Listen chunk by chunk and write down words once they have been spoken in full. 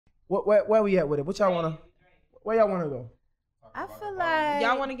Where we at with it? What y'all wanna? Where y'all wanna go? I feel like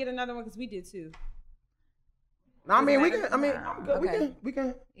y'all want to get another one because we did too. No, I mean we can. I mean I'm good. Okay. We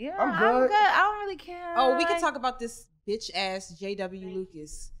can. yeah, I'm good. I don't really care. Oh, we can talk about this bitch ass J.W.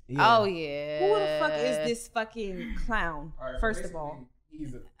 Lucas. Yeah. Oh yeah. Who the fuck is this fucking clown? All right, First of all,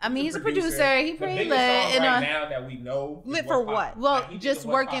 He's a producer. He pretty lit. Right And, now that we know. lit for what? well, just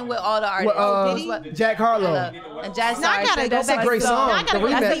working with all the artists. Well, Jack Harlow. And Jazz Now I gotta go That's a back great to song. I gotta The go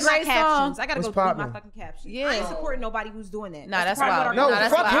remix. read That's a my great captions. song. I gotta What's go read my poppin'? fucking captions. Yeah. I ain't supporting nobody who's doing that. Nah, that's part of wild. what I'm No, Nah, doing.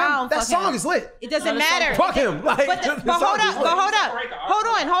 that's fuck wild. I him. don't That fuck song him. is lit. It doesn't matter. Fuck him. Like, But the hold song up. is But lit. hold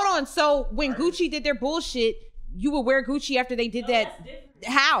up. Hold on. So when Gucci did their bullshit, you would wear Gucci after they did that.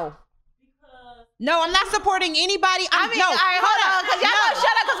 How? No, I'm not supporting anybody. I mean, all right, hold on, because y'all gonna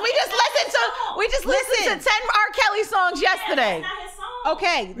shut up, because we just listened to 10 R. Kelly songs yesterday.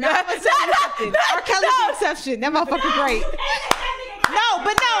 Okay, now I'm gonna tell you something. R. Kelly's the exception. That motherfucker great. No,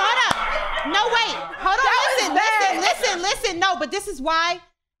 but no, hold up. No, wait. Hold on. Listen. No, but this is why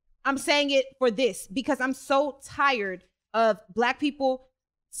I'm saying it for this, because I'm so tired of black people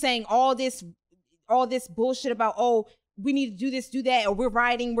saying all this bullshit about, oh, we need to do this, do that, or we're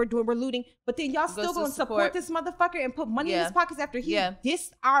rioting, we're looting, but then y'all still gonna support this motherfucker and put money in his pockets after he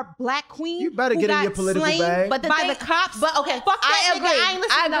dissed our black queen. You better get in your political bag. But by the cops. But okay, fuck that I nigga. agree. I ain't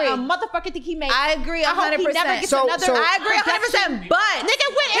listening I to a agree. motherfucker think he made. I agree 100%. I hope he never gets another. I agree 100%. But nigga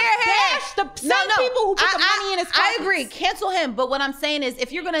went and bashed the same people who put the money in his pockets. I agree. Cancel him. But what I'm saying is,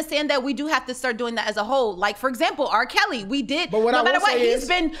 if you're gonna stand that, we do have to start doing that as a whole. Like, for example, R. Kelly, we did. But what no I matter will what, say he's is-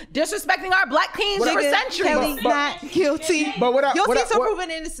 been disrespecting our black queens for centuries. Kelly's not guilty. But what I- guilty what I- until what-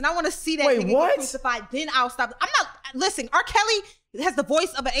 proven innocent. I want to see that Wait, nigga what? get crucified. Then I'll stop. I'm not. Listen, R. Kelly has the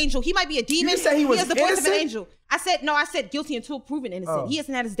voice of an angel. He might be a demon. just said he was has the voice of an innocent? angel. I said guilty until proven innocent. Oh. He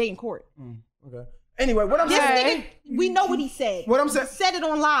hasn't had his day in court. Okay. Anyway, what I'm This saying. nigga, we know what he said. What I'm saying- He said it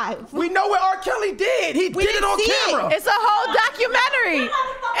on live. We know what R. Kelly did. He did it didn't on see it. camera. It's a whole documentary.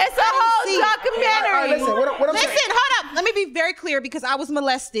 It's a whole documentary. All right, listen, what I'm saying. Listen, hold up. Let me be very clear, because I was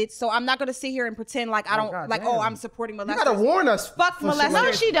molested, so I'm not gonna sit here and pretend like I don't God like. damn. Oh, I'm supporting molesters. You gotta warn us. Fuck for shit molesters. like No,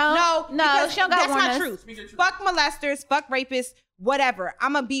 that. she don't. No, because she don't got that's warn not us. true. Fuck molesters, fuck rapists, whatever.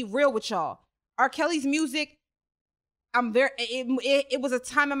 I'm gonna be real with y'all. R. Kelly's music, it was a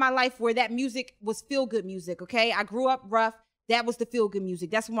time in my life where that music was feel good music. Okay, I grew up rough. That was the feel good music.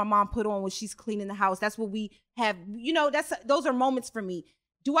 That's what my mom put on when she's cleaning the house. That's what we have. You know, those are moments for me.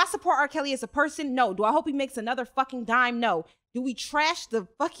 Do I support R. Kelly as a person? No. Do I hope he makes another fucking dime? No. Do we trash the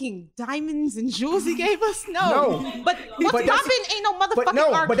fucking diamonds and jewels he gave us? No. But what's But that's- poppin' ain't no motherfucking But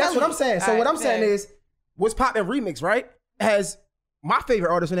no, R. but that's Kelly. what I'm saying. So All what right, I'm saying is, what's poppin' remix, right? Has my favorite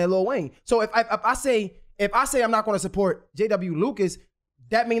artist in there, Lil Wayne. So if I say I'm not going to support J.W. Lucas,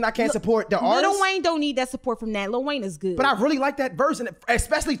 that means I can't support the artist. Lil Wayne don't need that support from that. Lil Wayne is good. But I really like that verse, and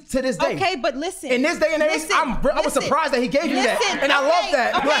especially to this day. Okay, but listen. In this day and age, I was surprised that he gave you that, and I love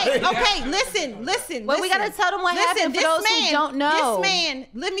that. Okay, listen. Well, we gotta tell them what happened for those who don't know. This man,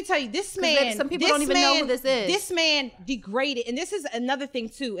 let me tell you, this man. some people don't even know who this is. This man degraded, and this is another thing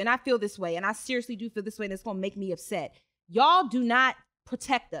too, and I feel this way, and I seriously do feel this way, and it's gonna make me upset. Y'all do not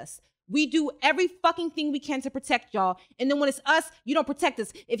protect us. We do every fucking thing we can to protect y'all. And then when it's us, you don't protect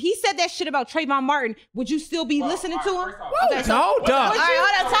us. If he said that shit about Trayvon Martin, would you still be listening to him? Okay, no, duh. All right,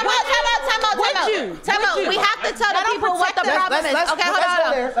 hold on. Time out. We have to tell the people what the problem is. Okay, hold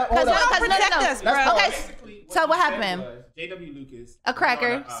on. Hold on. Okay, so what happened? J.W. Lucas. A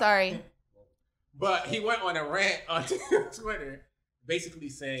cracker. Sorry. But he went on a rant on Twitter, basically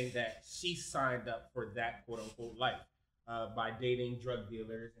saying that she signed up for that quote unquote life by dating drug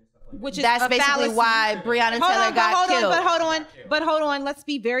dealers and stuff like that. Which is That's a basically fallacy. why Breonna Taylor got killed. But hold on. Let's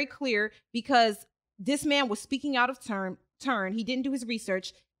be very clear, because this man was speaking out of turn. He didn't do his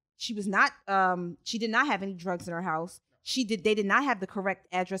research. She was not. She did not have any drugs in her house. They did not have the correct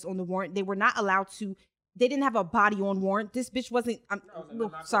address on the warrant. They were not allowed to. They didn't have a body on warrant. This bitch wasn't.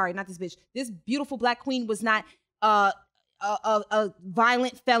 Sorry, not this bitch. This beautiful black queen was not a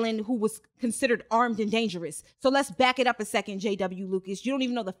violent felon who was considered armed and dangerous. So let's back it up a second, J.W. Lucas. You don't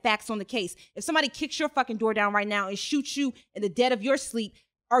even know the facts on the case. If somebody kicks your fucking door down right now and shoots you in the dead of your sleep,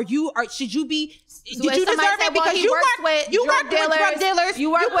 should you be? Did you deserve it? Because you work with drug dealers.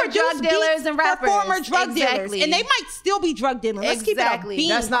 You work with drug dealers and rappers. Former drug dealers, and they might still be drug dealers. Let's keep it a beam.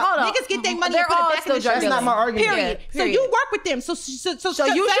 That's not. Niggas get their money. They're and put it all back still in the drug street. That's not my argument. Period. So you work with them. So you should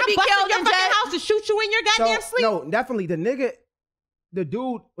be killed your in fucking jail. house to shoot you in your goddamn sleep. No, definitely the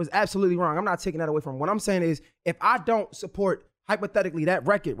dude was absolutely wrong. I'm not taking that away from him. What I'm saying is, if I don't support hypothetically that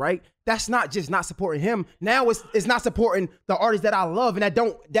record, right? That's not just not supporting him. Now it's not supporting the artists that I love and that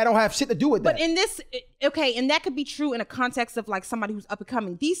don't have shit to do with that. But in this, okay, and that could be true in a context of like somebody who's up and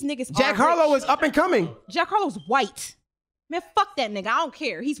coming. These niggas Jack Harlow is up and coming. Jack Harlow's white. Man, fuck that nigga. I don't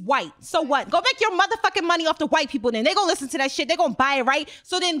care. He's white. So what? Go make your motherfucking money off the white people then. They gonna listen to that shit. They gonna buy it, right?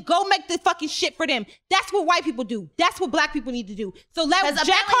 So then go make the fucking shit for them. That's what white people do. That's what black people need to do. So let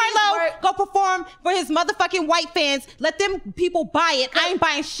Jack Harlow go perform for his motherfucking white fans. Let them people buy it. I ain't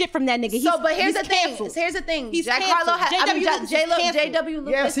buying shit from that nigga. But here's the thing. Here's the thing. He's Jack canceled. Harlow JW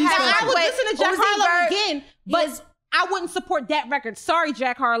Yes, he's canceled. I would listen to Jack Harlow again, but I wouldn't support that record. Sorry,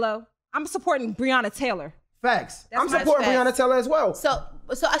 Jack Harlow. I'm supporting Breonna Taylor. Facts. I'm supporting Breonna Taylor as well. So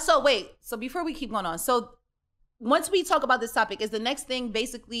wait. So before we keep going on, so once we talk about this topic, is the next thing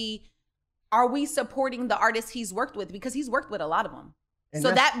basically, are we supporting the artists he's worked with? Because he's worked with a lot of them. And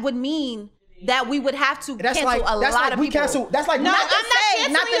so that would mean that we would have to cancel a lot of people. That's like no,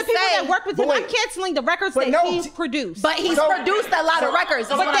 I'm not canceling the people that work with him. I'm canceling the records that he's produced. But he's produced a lot of records.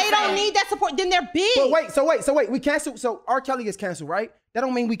 But they don't need that support. Then they're big. But wait. We cancel. So R. Kelly is canceled, right? That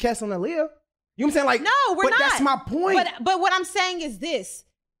don't mean we canceling Aaliyah. You know what I'm saying? Like, no, we're not. But that's my point. But what I'm saying is this.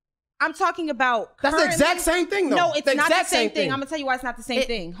 I'm talking about that's the exact same thing, though. No, it's not the same thing. I'm gonna tell you why it's not the same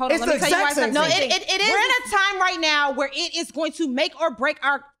thing. Hold on, let me tell you why it's not the same thing. It is. We're in a time right now where it is going to make or break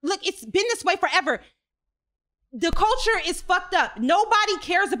our look. It's been this way forever. The culture is fucked up. Nobody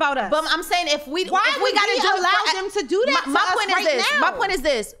cares about us. But I'm saying if we gotta allow them to do that. My point is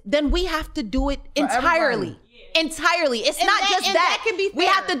this. Then we have to do it entirely. Entirely. It's not just that. We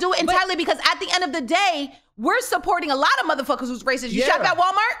have to do it entirely because at the end of the day, we're supporting a lot of motherfuckers who's racist. You shop at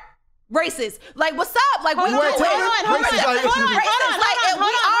Walmart? Racist. Like, what's up? Like, we are doing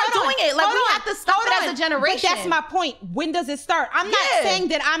it. Like, we have to stop it as a generation. But that's my point. When does it start? I'm not saying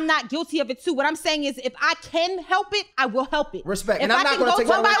that I'm not guilty of it too. What I'm saying is if I can help it, I will help it. Respect. And I'm not going to take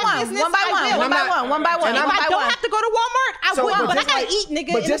one by one. If I don't have to go to Walmart, I will. But I got to eat,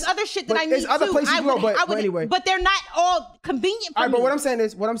 nigga. And there's other shit that I need too. There's other places you go, but anyway. But they're not all convenient for me. All right, but what I'm saying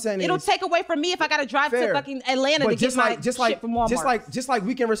is, it'll take away from me if I got to drive to fucking Atlanta to get my shit from Walmart. Just like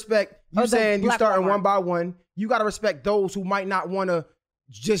we can respect you saying you starting one by one, you got to respect those who might not want to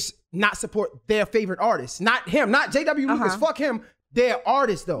just not support their favorite artist. Not him, not JW Lucas. Fuck him. They're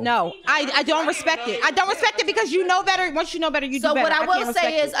artists, though. No, I don't respect it. I don't respect it because you know better. Once you know better, you do better. So what I will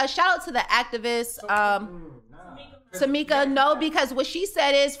say is a shout out to the activist, Tamika. No, because what she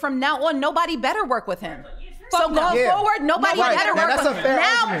said is from now on, nobody better work with him. So going forward, nobody better work with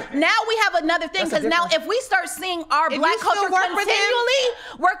him. Now we have another thing because now if we start seeing our black culture continually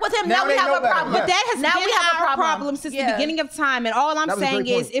work with him, now we have a problem. But that has been our problem since the beginning of time. And all I'm saying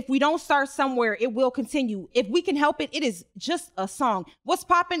is if we don't start somewhere, it will continue. If we can help it, it is just a song. What's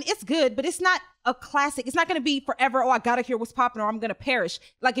popping? It's good, but it's not a classic. It's not going to be forever. Oh, I got to hear what's popping or I'm going to perish.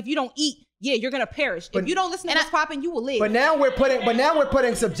 Like if you don't eat, you're going to perish. If you don't listen to what's popping, you will live. But now we're putting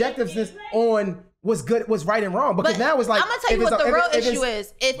subjectiveness on what's good, what's right and wrong. Because now it's like I'm gonna tell you what the real issue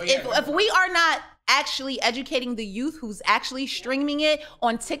is. If we are not actually educating the youth who's actually streaming it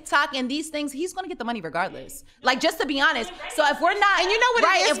on TikTok and these things, he's gonna get the money regardless. Like just to be honest. So if we're not, and you know what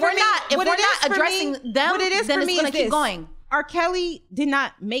it is, if we're not addressing them, then it's gonna keep going. R. Kelly did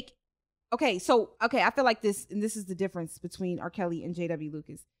not make. I feel like this, and this is the difference between R. Kelly and J.W.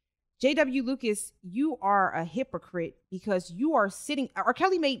 Lucas. J.W. Lucas, you are a hypocrite because you are sitting. R.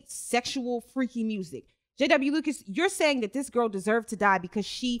 Kelly made sexual, freaky music. J.W. Lucas, you're saying that this girl deserved to die because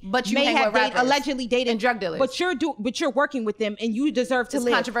she may have allegedly dated and drug dealers. But you're working with them and you deserve to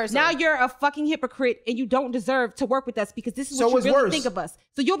live. Controversial. Now you're a fucking hypocrite and you don't deserve to work with us because this is what you really think of us.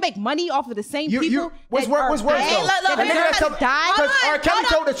 So you'll make money off of the same people. What's worse though? Because R. Kelly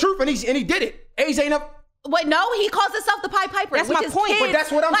told the truth and he did it. Age ain't up. Wait, no, he calls himself the Pied Piper. That's my point. But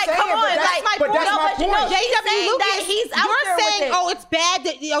that's what I'm saying. Come on, that's my point. J.W. Lucas, he's out you're there saying, with it. it's bad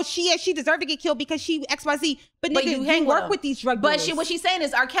that she deserved to get killed because she XYZ. But nigga, you work with these drug dealers. But what she's saying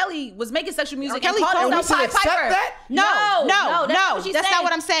is R. Kelly was making sexual music and called himself Pied Piper. No, that's not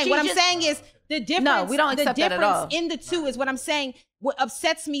what I'm saying. What I'm saying is the difference. No, we don't accept that at all. In the two is what I'm saying. What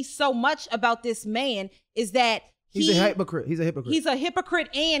upsets me so much about this man is that he's a hypocrite. He's a hypocrite,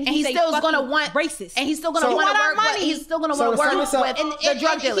 and he's still going to want racist, and he's still going to want to work. Money. He's still going to want to work with the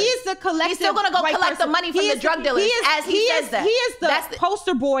drug dealers. He's the collective. He's still going to go collect the money from the drug dealers, as he says that. He is the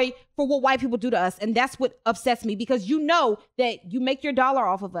poster boy for what white people do to us, and that's what upsets me because you know that you make your dollar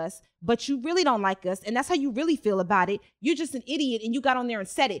off of us, but you really don't like us, and that's how you really feel about it. You're just an idiot, and you got on there and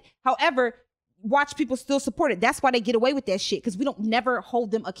said it. However, watch people still support it. That's why they get away with that shit because we don't never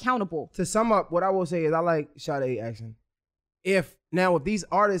hold them accountable. To sum up, what I will say is I like Sade action. If these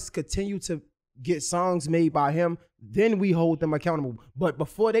artists continue to get songs made by him, then we hold them accountable. But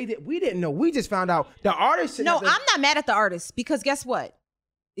before they did, we didn't know. We just found out the artist. No, I'm not mad at the artist because guess what?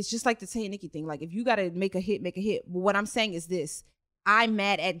 It's just like the Tay and Nicki thing. Like if you got to make a hit, make a hit. But what I'm saying is this: I'm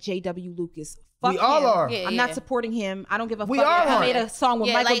mad at J.W. Lucas. Fuck we all him. are. Yeah, I'm not supporting him. I don't give a We fuck. all If he are. made a song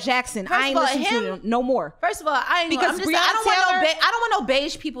with Michael Jackson. I ain't listening to him no more. First of all, I Because don't want no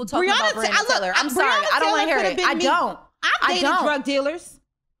beige people talking about Breonna Taylor. I'm sorry, I don't want to hear it. I don't. I've dated drug dealers.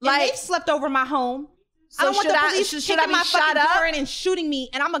 Like they've slept over my home. So I don't want the police should I kicking be my shot fucking up? door in and shooting me,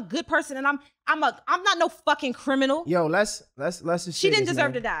 and I'm a good person, and I'm not no fucking criminal. Yo, let's just. She say didn't this,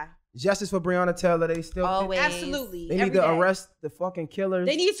 deserve man. to die. Justice for Breonna Taylor. They still Always. Absolutely. They need Every to day. arrest the fucking killers.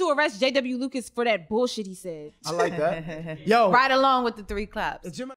 They need to arrest J.W. Lucas for that bullshit he said. I like that. Yo, Right along with the 3 claps. Gemini